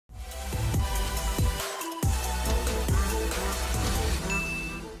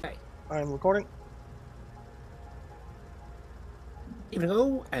I'm recording. Evening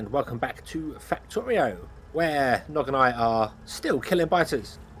all, and welcome back to Factorio, where Nog and I are still killing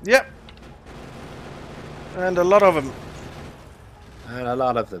biters. Yep. And a lot of them. And a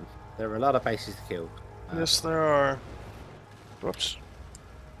lot of them. There are a lot of bases to kill. Yes, there are. Whoops.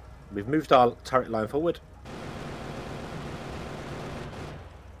 We've moved our turret line forward.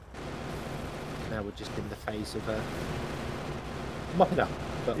 Now we're just in the phase of mopping up.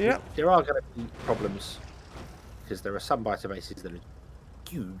 But Yep. there are going to be problems, because there are some biter bases that are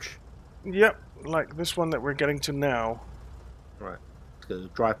huge. Yep, like this one that we're getting to now. Right, let's go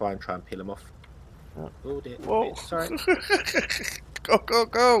drive by and try and peel them off. Oh dear. Whoa. Sorry. Go, go,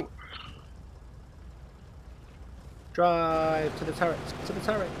 go. Drive to the turret. To the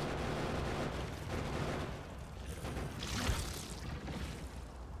turret.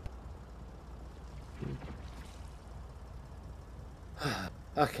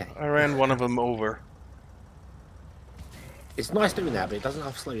 Okay. I ran one of them over. It's nice doing that, but it doesn't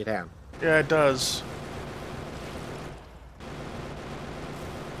have to slow you down. Yeah, it does.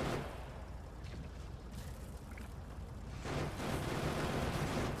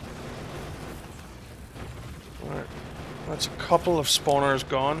 Alright. That's a couple of spawners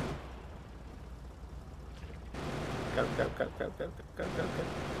gone. Go, go, go, go, go, go, go, go, go.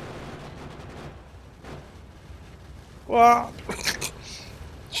 Wow.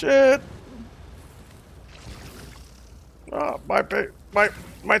 Shit. Oh, my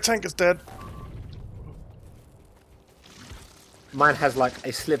tank is dead. Mine has like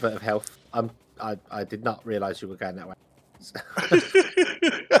a sliver of health. I did not realise you were going that way.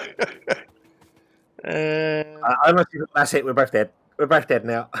 And I honestly thought, that's it. We're both dead. We're both dead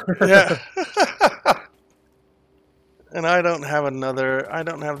now. yeah. And I don't have another. I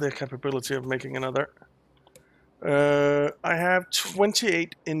don't have the capability of making another. I have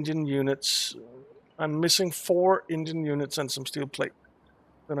 28 engine units. I'm missing 4 engine units and some steel plate.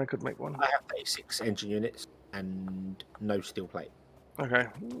 Then I could make one. I have 36 engine units and no steel plate. Okay,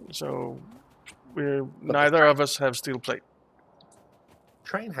 so neither of us have steel plate.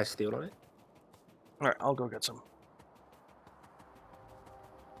 Train has steel on it. All right, I'll go get some.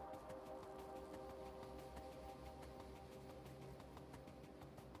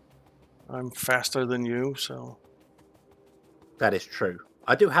 I'm faster than you, so... That is true.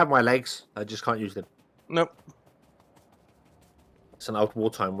 I do have my legs. I just can't use them. Nope. It's an old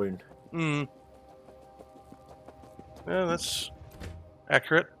wartime wound. Hmm. Yeah, that's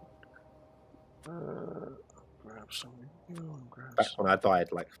accurate. Grab some. Grab Back some. when I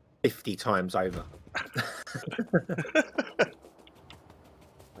died like 50 times over.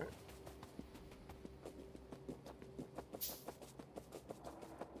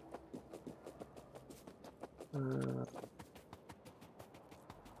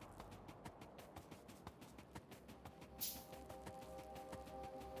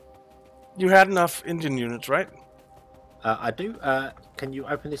 You had enough engine units, right? I do. Can you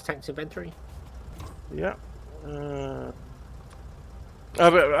open this tank's inventory? Yeah.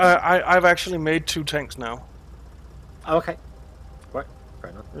 I've actually made 2 tanks now. Oh, okay. Right.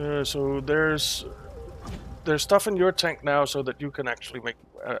 Fair enough. So there's stuff in your tank now, so that you can actually make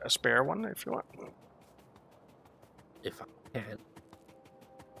a spare one if you want. If I can.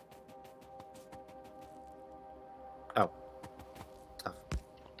 Oh. Stuff.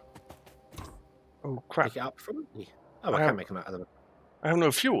 Oh crap! Pick it up from me. Oh, I can make them out of them. I have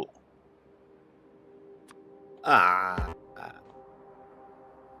no fuel. Ah.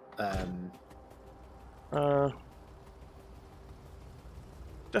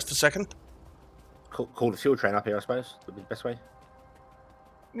 Just a second. Call the fuel train up here, I suppose. Would be the best way.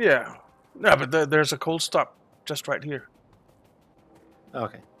 Yeah. No, but there's a coal stop just right here. Oh,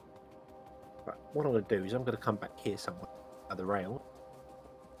 okay. Right. What I'm going to do is I'm going to come back here somewhere at the rail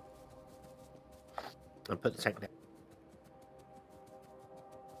and put the tank down.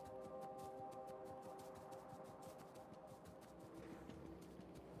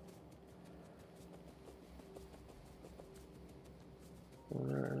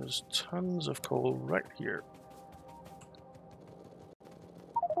 There's tons of coal right here.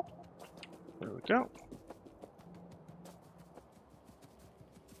 There we go.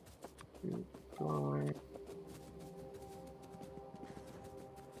 Keep going.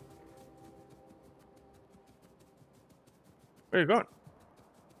 Where are you going?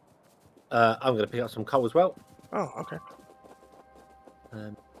 I'm going to pick up some coal as well. Oh, okay.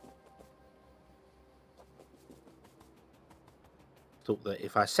 Thought that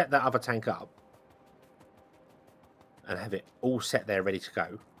if I set that other tank up and have it all set there ready to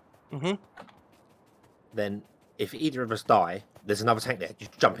go, Mm-hmm. then if either of us die, there's another tank there.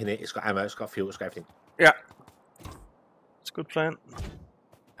 Just jump in it. It's got ammo. It's got fuel. It's got everything. Yeah. It's a good plan.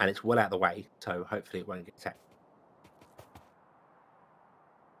 And it's well out of the way, so hopefully it won't get attacked.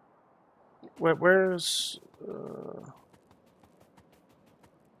 Where's...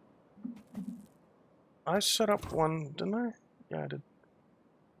 I set up one, didn't I? Yeah, I did.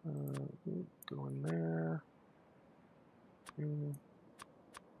 Go in there.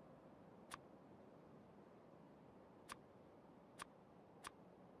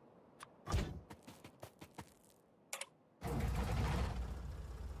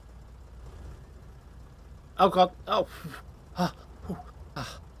 Oh god! Oh,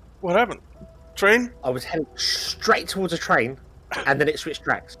 What happened? Train? I was heading straight towards a train, and then it switched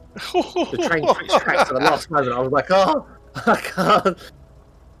tracks. The train switched tracks at the last moment. I was like, oh, I can't,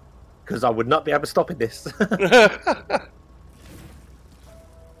 because I would not be able to stop in this. Come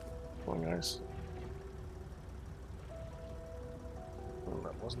on, guys. Oh,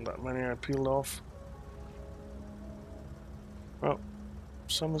 that wasn't that many I peeled off. Well,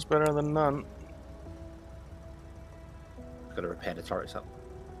 some is better than none. Got to repair the turrets up.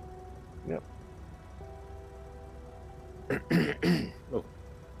 Yep. Oh,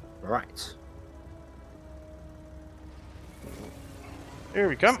 right. Here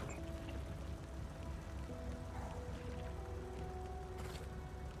we come.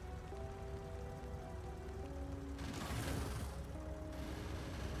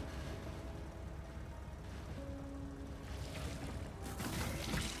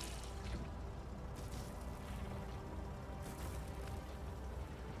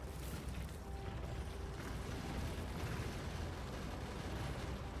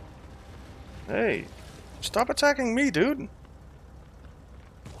 Hey, stop attacking me, dude.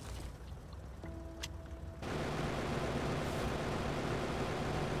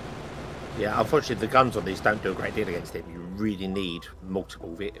 Yeah, unfortunately, the guns on these don't do a great deal against him. You really need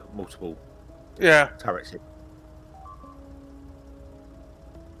multiple Yeah. turrets.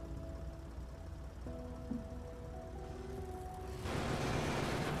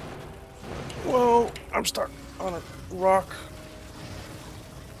 Whoa, I'm stuck on a rock.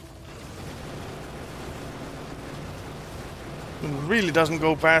 It really doesn't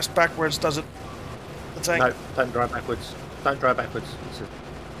go fast backwards, does it? The tank. No, don't drive backwards. Don't drive backwards. It's a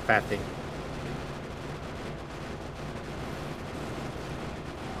bad thing.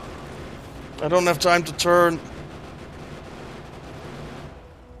 I don't have time to turn.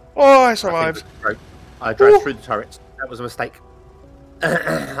 Oh, I survived. I drove through the turrets. That was a mistake.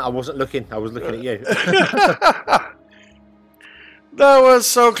 I wasn't looking. I was looking at you. That was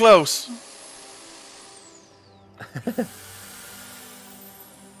so close.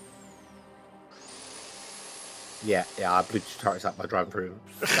 Yeah, I blew the turrets up by driving through them.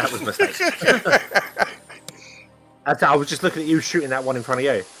 That was a mistake. I was just looking at you shooting that one in front of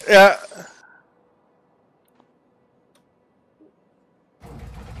you. Yeah.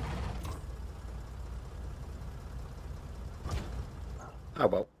 Oh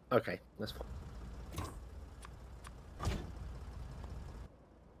well, okay, that's fine.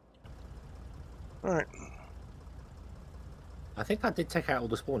 Alright. I think I did take out all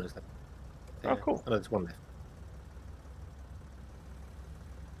the spawners then. Oh, cool. I know there's one left.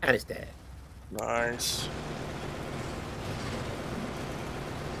 And it's there. Nice.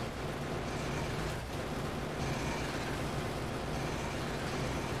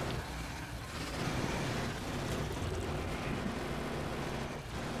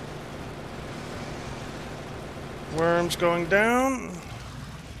 Worms going down.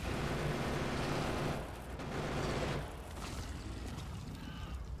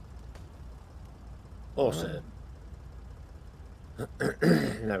 Awesome.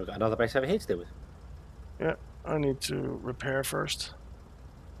 Now we've got another base over here to deal with. Yeah, I need to repair first.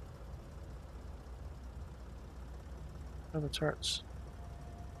 Other turrets.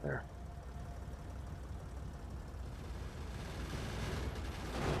 There.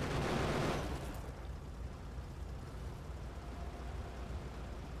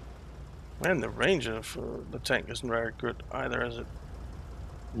 And the range of the tank isn't very good either, is it?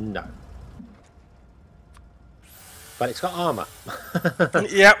 No. But it's got armor.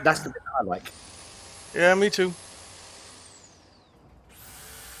 Yep. That's the bit I like. Yeah, me too.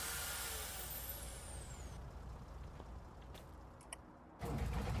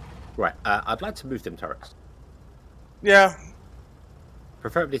 Right, I'd like to move them turrets. Yeah.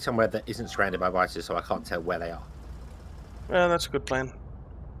 Preferably somewhere that isn't surrounded by vices so I can't tell where they are. Yeah, that's a good plan.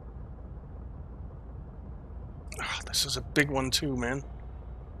 Oh, this is a big one too, man.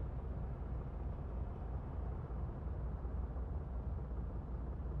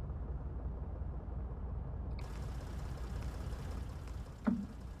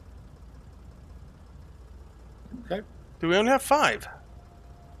 Okay. Do we only have 5?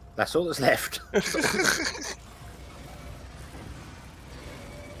 That's all that's left.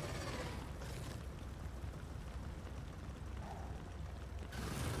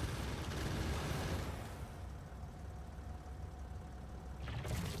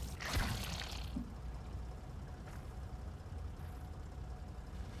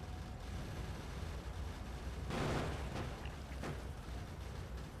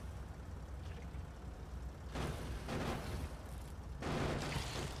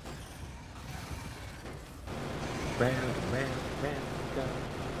 Round and round and round we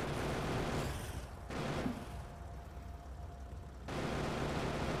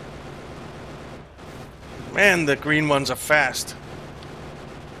go. Man, the green ones are fast.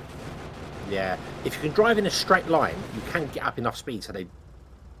 Yeah, if you can drive in a straight line, you can get up enough speed so they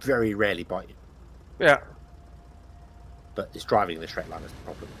very rarely bite you. Yeah. But it's driving in a straight line that's the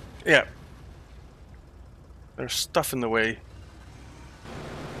problem. Yeah. There's stuff in the way.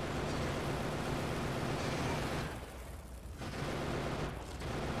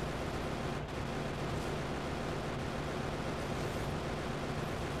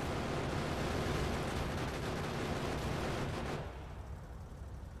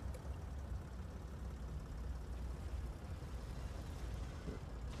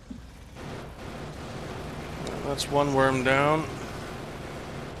 That's one worm down.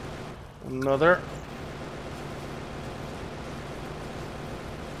 Another.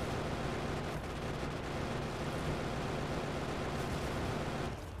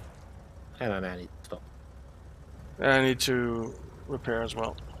 Hang on, I need to stop. I need to repair as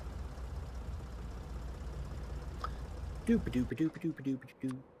well.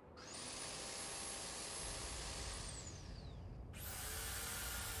 Doop-a-doop-a-doop-a-doop-a-doop-a-doo.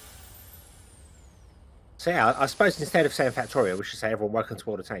 So yeah, I suppose instead of saying Factorio, we should say everyone welcome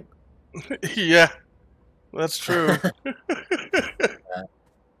to the tank. Yeah, that's true.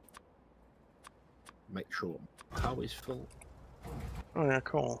 Make sure power is full. Oh yeah,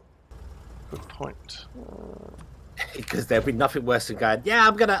 cool. Good point. Because there'd be nothing worse than going, yeah,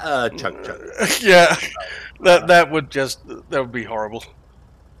 I'm gonna choke. Yeah, that would be horrible.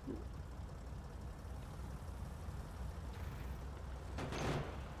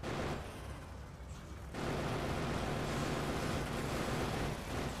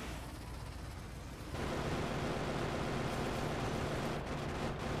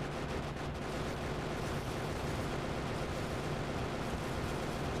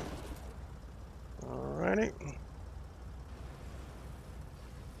 Alrighty.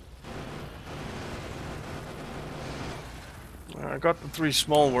 I got the 3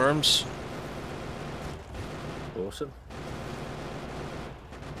 small worms. Awesome.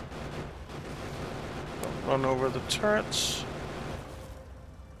 Run over the turrets.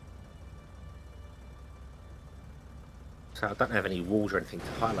 So I don't have any walls or anything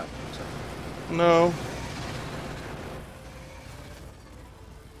to highlight. So. No.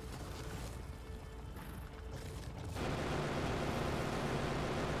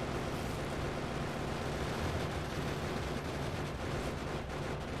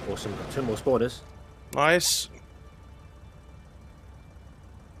 Awesome, got 2 more spawners. Nice.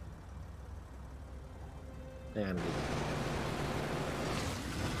 And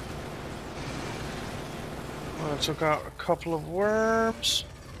I took out a couple of worms.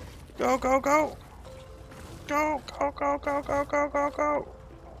 Go, go, go! Go, go, go, go, go, go, go, go!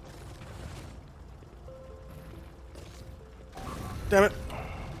 Damn it.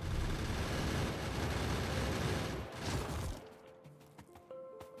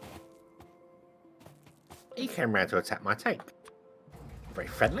 he came round to attack my tank. Very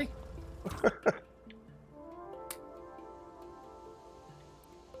friendly.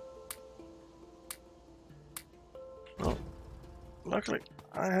 Well, luckily,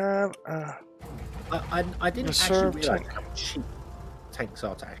 I have I didn't reserve actually realise tank. how cheap tanks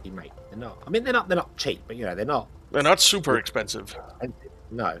are to actually make. They're not. I mean, they're not cheap, but you know, they're not They're not super expensive. expensive.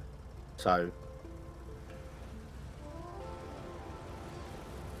 No. So.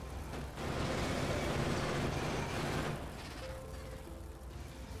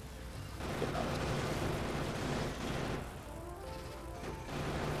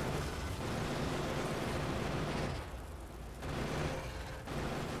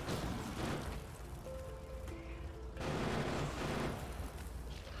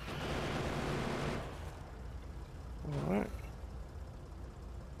 Alright.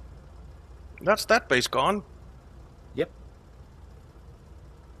 That's that base gone. Yep.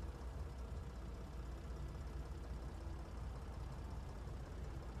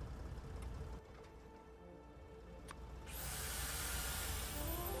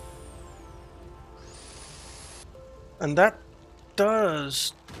 And that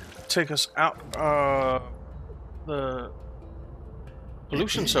does take us out of the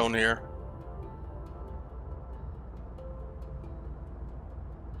pollution zone here.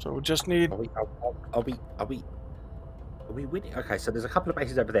 So we just need... Are we winning? Okay, so there's a couple of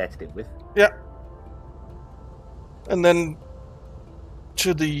bases over there to deal with. Yeah. And then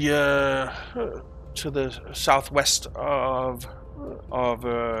to the southwest of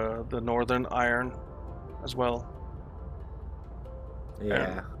the northern iron as well.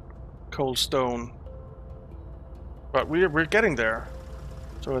 Yeah. And cold stone. But we're getting there.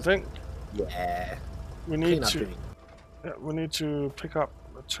 So I think Yeah. we need to pick up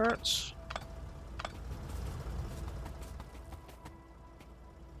the turrets.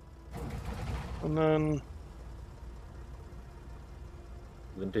 And then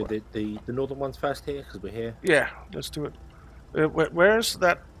we're gonna do the northern ones first here because we're here. Yeah, let's do it. Where's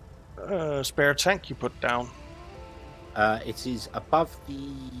that spare tank you put down? It is above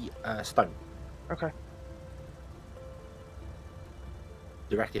the stone. Okay.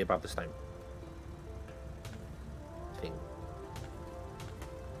 Directly above the stone thing.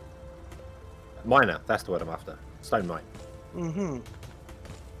 Miner, that's the word I'm after. Stone mine. Mm-hmm.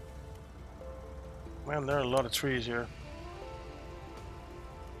 Man, there are a lot of trees here.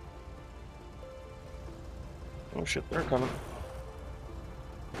 Oh shit, they're coming.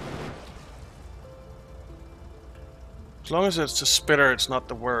 As long as it's a spitter, it's not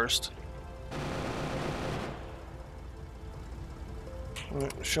the worst.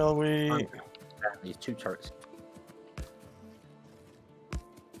 Shall we... These two turrets.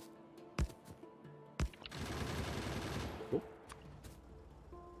 Ooh.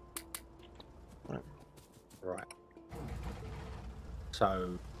 Right.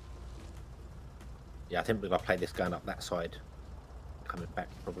 So... yeah, I think we've got to play this going up that side. Coming back,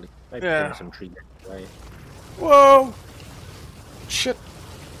 probably. Maybe Yeah. some tree away. Whoa! Shit.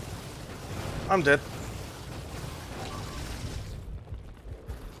 I'm dead.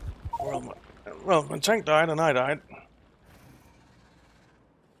 Well, my tank died and I died.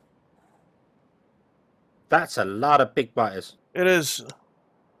 That's a lot of big biters. It is.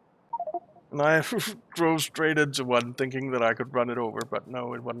 And I drove straight into one thinking that I could run it over, but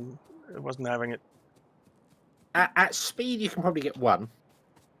no, it wasn't having it. At speed, you can probably get one.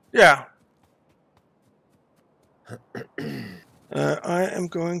 Yeah. I am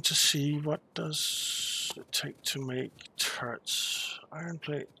going to see what does it take to make turrets. Iron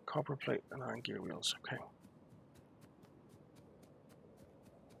plate, copper plate, and iron gear wheels. Okay.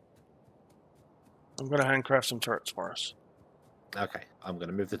 I'm going to handcraft some turrets for us. Okay, I'm going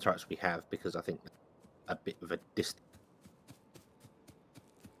to move the turrets we have because I think a bit of a distance.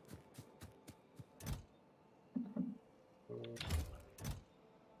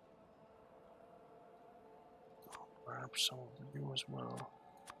 Grab some of you as well,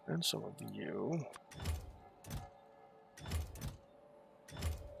 and some of you.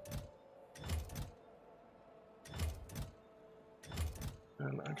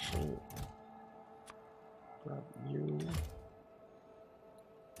 And actually, grab you.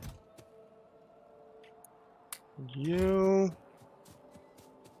 You.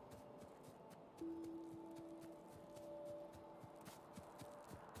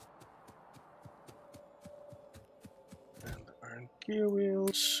 And iron gear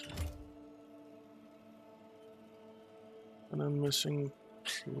wheels. And I'm missing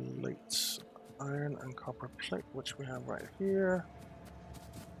plates. Iron and copper plate, which we have right here.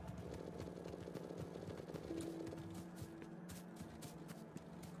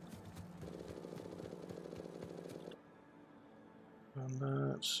 And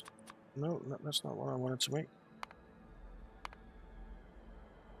that's... no, that's not what I wanted to make.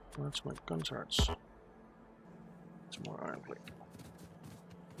 I wanted to make gun turrets. Some more iron plate.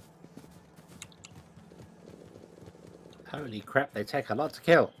 Holy crap, they take a lot to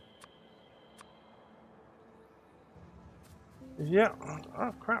kill. Yeah.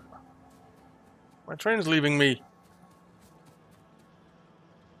 Oh, crap. My train's leaving me.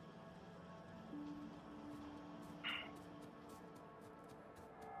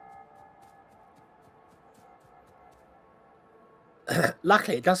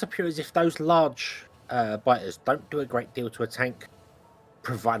 Luckily, it does appear as if those large biters don't do a great deal to a tank,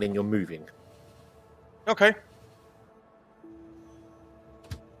 providing you're moving. Okay.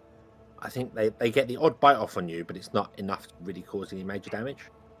 I think they get the odd bite off on you, but it's not enough to really cause any major damage.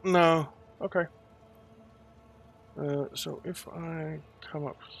 No. Okay. So if I come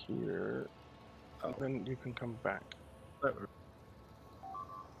up here, then you can come back. Okay.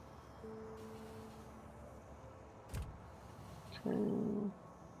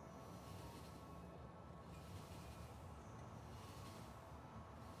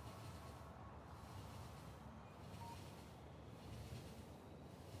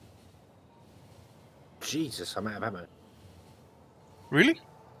 Jesus, I'm out of ammo. Really?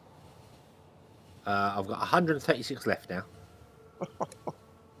 I've got 136 left now.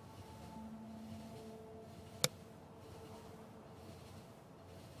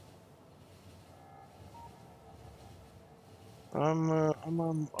 I'm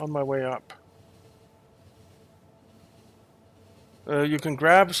on my way up. You can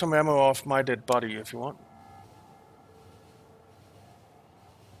grab some ammo off my dead body if you want.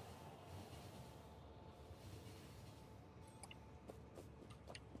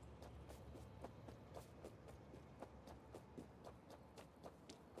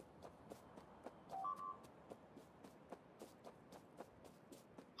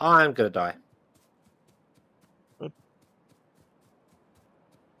 I'm gonna die. Oh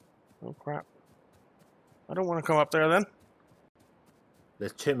crap. I don't want to come up there then.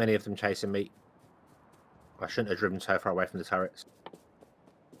 There's too many of them chasing me. I shouldn't have driven so far away from the turrets.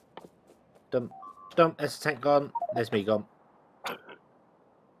 Dump. Dump. There's the tank gone. There's me gone.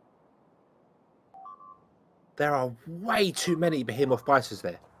 There are way too many behemoth biters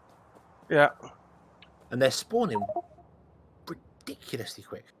there. Yeah. And they're spawning ridiculously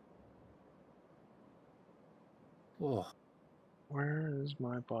quick. Oh. Where is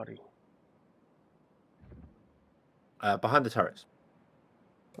my body? Behind the turrets.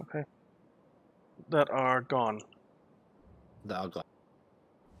 Okay. That are gone. That I got.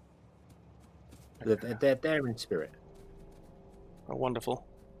 They're there in spirit. Oh, wonderful.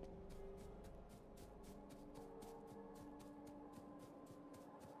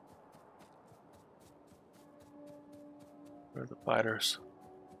 Where are the biters?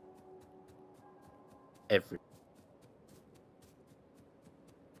 Every.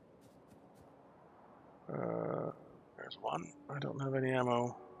 There's one. I don't have any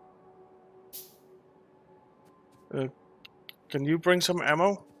ammo. Can you bring some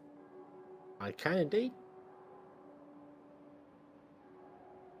ammo? I can indeed.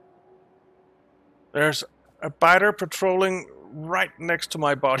 There's a biter patrolling right next to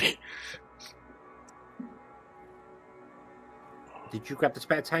my body. Did you grab the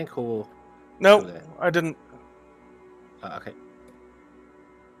spare tank or? No, I didn't. Okay.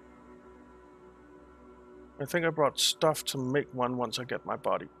 I think I brought stuff to make one once I get my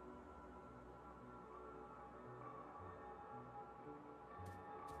body.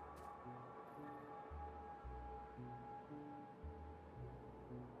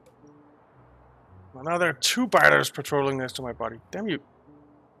 Well, now there are two biters patrolling next to my body. Damn you.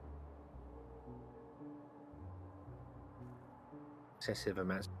 Excessive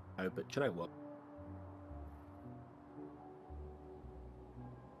amounts. Oh, but do you know what?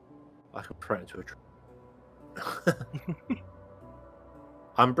 I can throw it into a tree.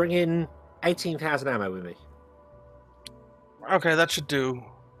 I'm bringing 18,000 ammo with me. Okay, that should do.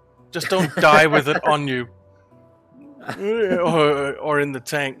 Just don't die with it on you. or in the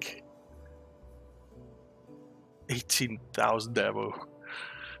tank. 18,000 ammo.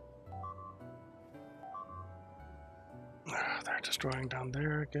 They're destroying down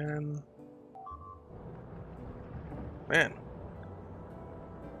there again. Man.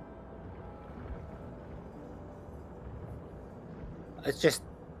 It's just...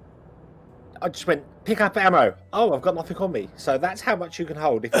 I just went, pick up ammo. Oh, I've got nothing on me. So that's how much you can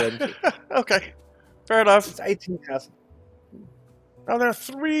hold if you're empty. Okay. Fair enough. It's 18,000. Now there are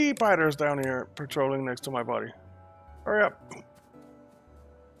 3 biters down here patrolling next to my body. Hurry up.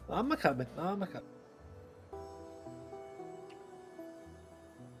 I'm a coming. I'm a coming.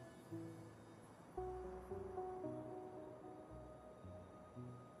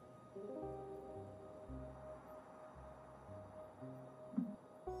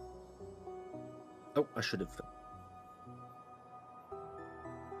 Oh, I should have.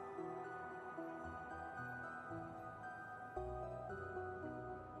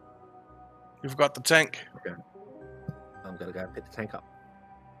 You've got the tank. Okay. I'm going to go and pick the tank up.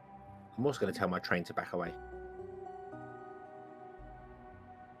 I'm also going to tell my train to back away.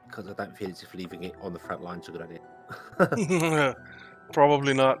 Because I don't feel as if leaving it on the front line's a good idea.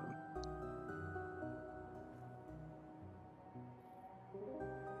 Probably not.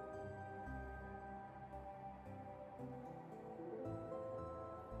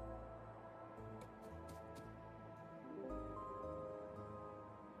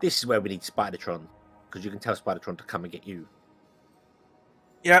 This is where we need Spidertron, because you can tell Spidertron to come and get you.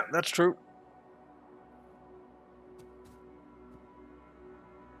 Yeah, that's true.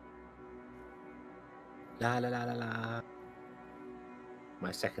 La la la la la.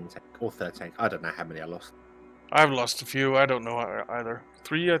 My second tank, or third tank. I don't know how many I lost. I've lost a few. I don't know either.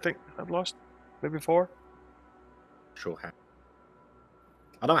 3, I think I've lost. Maybe 4. Sure have.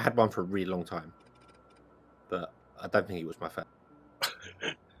 I know I had one for a really long time. but I don't think it was my first.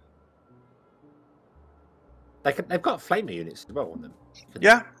 They've got flamer units as well on them.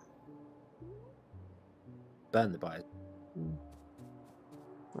 Yeah. Burn the buyers.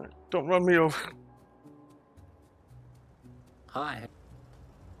 Right, don't run me over. Hi.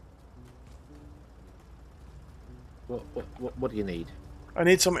 What do you need? I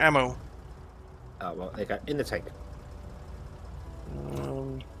need some ammo. Oh, well, there you go. In the tank.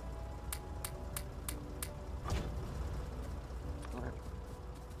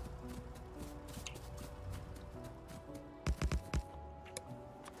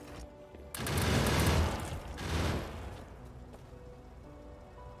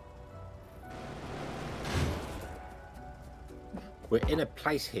 We're in a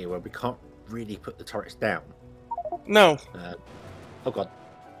place here where we can't really put the turrets down. No. Oh god.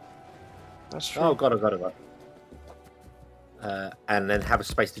 That's true. Oh god, oh god, oh god. And then have a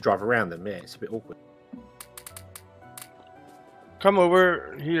space to drive around them. Yeah, it's a bit awkward. Come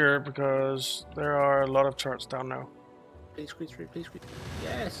over here because there are a lot of turrets down now. Please squeeze through, please squeeze through.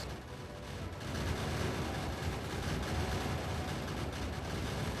 Yes.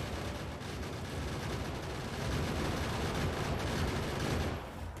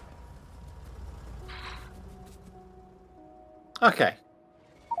 Okay.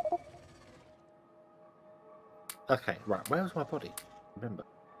 Okay, right. Where was my body? Remember.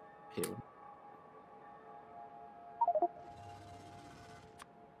 Here.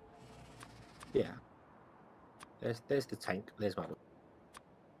 Yeah. There's the tank. There's my body.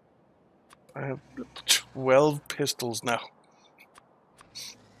 I have 12 pistols now.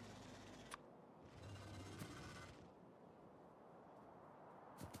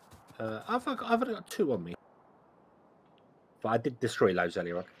 I've only got 2 on me. But I did destroy loads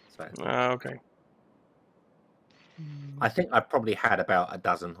earlier on. So. Okay. I think I probably had about a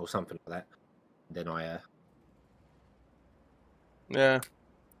dozen or something like that. Then I Yeah.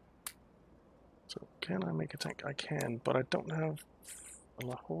 So can I make a tank? I can, but I don't have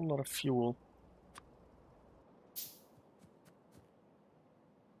a whole lot of fuel.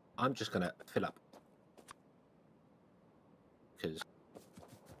 I'm just gonna fill up because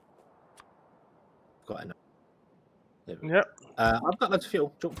I've got enough. Yep. I've got loads of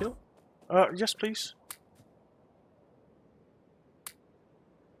fuel. Do you want fuel? Yes, please.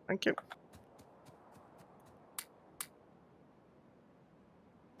 Thank you.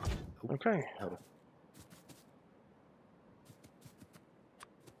 Okay.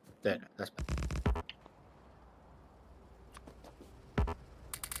 There, that's better.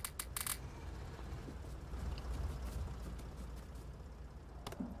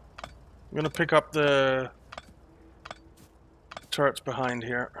 I'm gonna pick up the turrets behind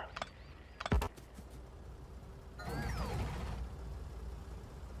here.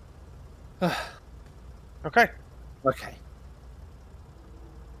 Okay. Okay.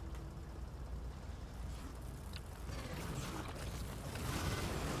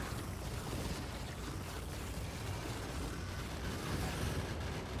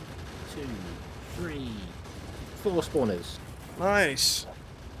 Two, 3, 4 spawners. Nice.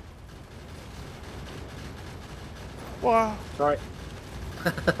 Wow. Sorry.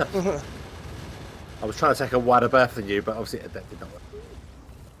 I was trying to take a wider berth than you, but obviously that did not work.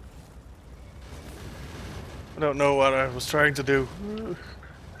 I don't know what I was trying to do.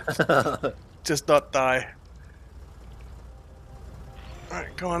 Just not die.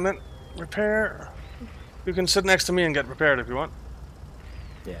 Alright, go on then. Repair. You can sit next to me and get repaired if you want.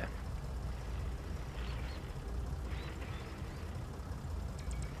 Yeah.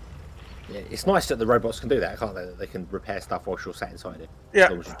 Yeah, it's nice that the robots can do that, can't they? That they can repair stuff whilst you're sat inside it. Yeah.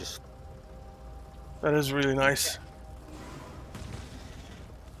 As long as you just... That is really nice.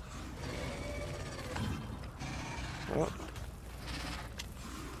 Oh.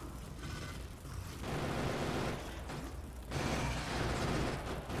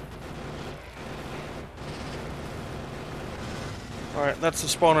 Alright, that's the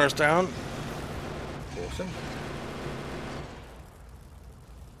spawners down. Awesome.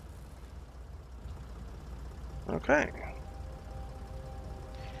 Okay.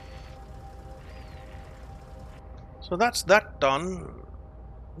 So that's that done.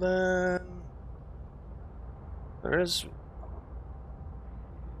 Then there is...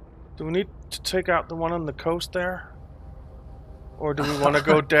 Do we need to take out the one on the coast there? Or do we want to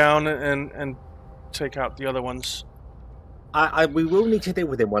go down and take out the other ones? We will need to deal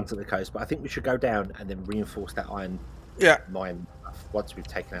with them once at the coast, but I think we should go down and then reinforce that iron mine once we've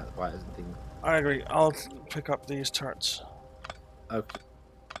taken out the fighters and things. I agree. I'll pick up these turrets. Okay.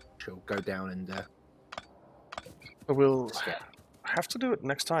 She'll go down and... We'll have to do it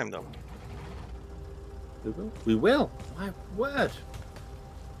next time, though. We will. We will. My word.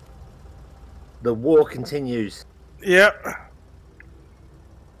 The war continues. Yep.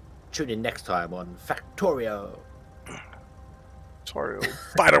 Tune in next time on Factorio. Factorio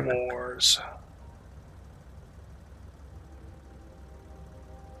Fighter Wars.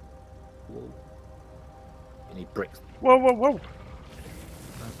 Whoa. You need bricks. Whoa, whoa, whoa.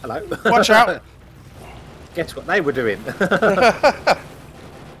 Hello. Watch out. Guess what they were doing?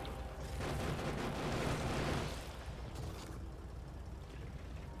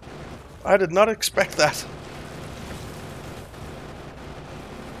 I did not expect that.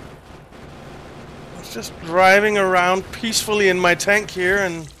 I was just driving around peacefully in my tank here,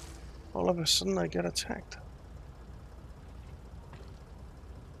 and all of a sudden I get attacked.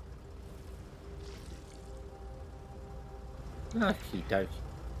 Okie dokie.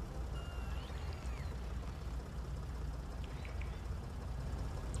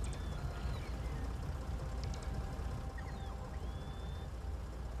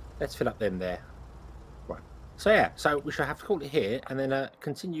 Let's fill up them there. Right. So yeah, so we shall have to call it here and then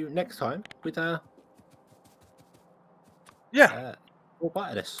continue next time with more bite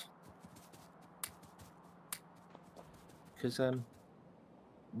of this. Because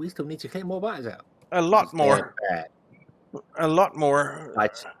we still need to clear more biters out. A lot more. A lot more.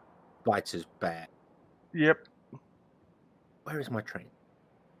 Biters bad. Yep. Where is my train?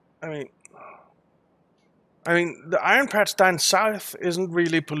 I mean, the iron patch down south isn't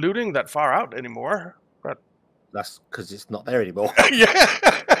really polluting that far out anymore. But that's because it's not there anymore. Yeah.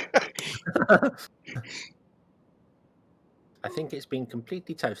 I think it's been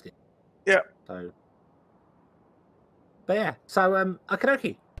completely toasted. Yeah. So, but yeah. So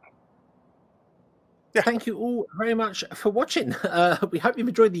okie. Yeah. Thank you all very much for watching. We hope you've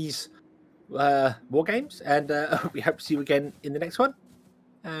enjoyed these war games, and we hope to see you again in the next one.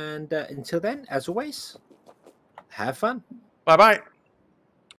 And until then, as always, have fun. Bye-bye.